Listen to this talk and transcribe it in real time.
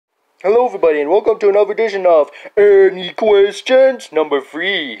Hello everybody and welcome to another edition of Any Questions number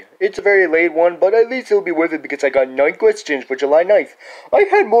 3. It's a very late one, but at least it'll be worth it because I got 9 questions for July 9th. I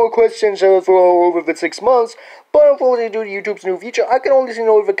had more questions for over the 6 months, but unfortunately due to YouTube's new feature, I can only see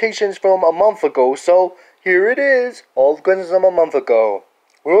notifications from a month ago, so here it is. All the questions from a month ago.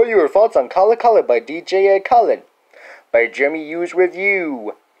 What are your thoughts on Color Color by DJ Ed Cullen? By Jeremy Hughes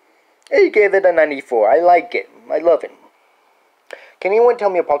Review. He gave it a 94. I like it. I love it. Can anyone tell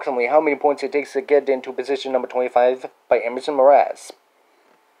me approximately how many points it takes to get into position number 25 by Emerson Mraz?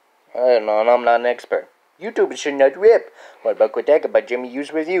 I don't know, I'm not an expert. YouTube should not rip. What about Quadeca by Jimmy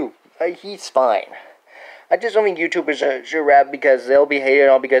Hughes Review? He's fine. I just don't think YouTubers should rap because they'll be hated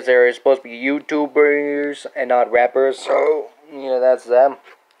on because they're supposed to be YouTubers and not rappers. So, yeah, that's them.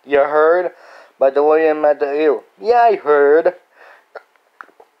 You heard? By Deloitte Mateo. Yeah, I heard.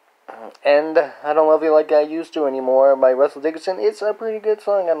 And I don't love you like I used to anymore by Russell Dickinson. It's a pretty good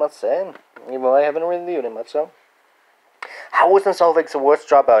song, I must say. Even though I haven't reviewed it much so. How wasn't Solveig's the worst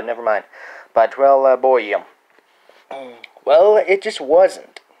dropout? Never mind. By Terrell Boyum. Well, it just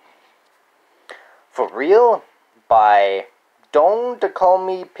wasn't. For real? By Don't Call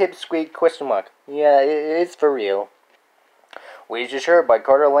Me Pipsqueak ? Yeah, it's for real. Where's Your Shirt by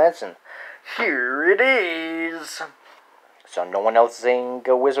Carter Lanson. Here it is. So no one else saying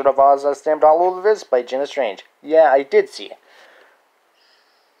Wizard of Oz stamped all over this by Jenna Strange. Yeah, I did see it.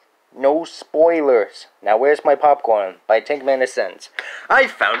 No spoilers. Now where's my popcorn? By Tankman Ascends. I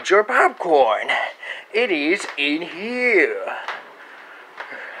found your popcorn. It is in here.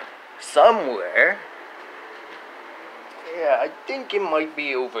 Somewhere. Yeah, I think it might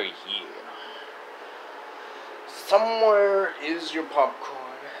be over here. Somewhere is your popcorn.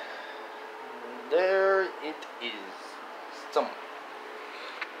 There it is.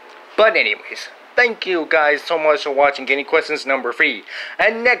 But anyways, thank you guys so much for watching Any Questions number 3.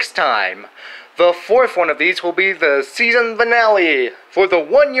 And next time, the 4th one of these will be the season finale for the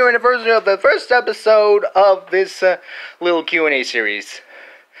 1-year anniversary of the first episode of this little Q&A series.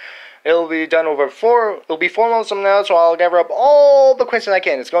 It'll be done it'll be 4 months from now, so I'll gather up all the questions I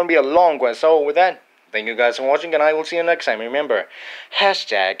can. It's going to be a long one. So with that, thank you guys for watching, and I will see you next time. Remember,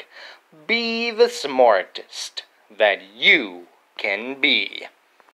 #be the smartest that you can be.